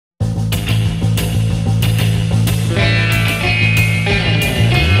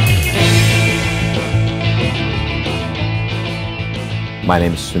My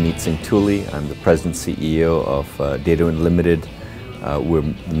name is Suneet Singh Tuli. I'm the President CEO of Datawind Limited. We're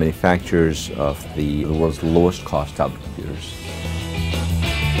the manufacturers of the world's lowest cost tablet computers.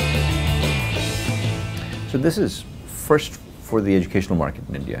 So this is first for the educational market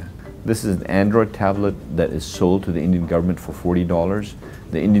in India. This is an Android tablet that is sold to the Indian government for $40.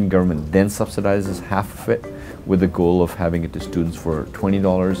 The Indian government then subsidizes half of it with the goal of having it to students for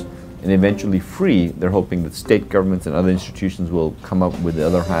 $20 and eventually free. They're hoping that state governments and other institutions will come up with the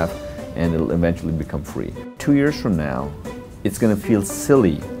other half and it'll eventually become free. 2 years from now, it's going to feel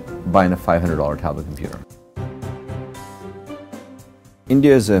silly buying a $500 tablet computer.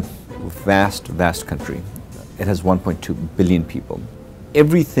 India is a vast, vast country. It has 1.2 billion people.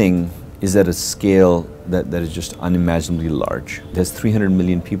 Everything is at a scale that is just unimaginably large. It has 300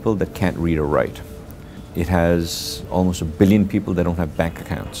 million people that can't read or write. It has almost 1 billion people that don't have bank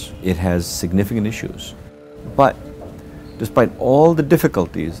accounts. It has significant issues. But despite all the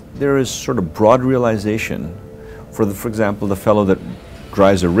difficulties, there is sort of broad realization for example, the fellow that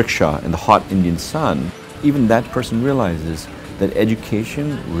drives a rickshaw in the hot Indian sun. Even that person realizes that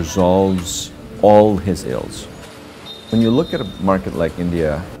education resolves all his ills. When you look at a market like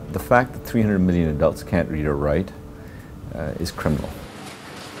India, the fact that 300 million adults can't read or write is criminal.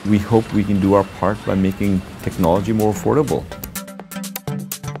 We hope we can do our part by making technology more affordable.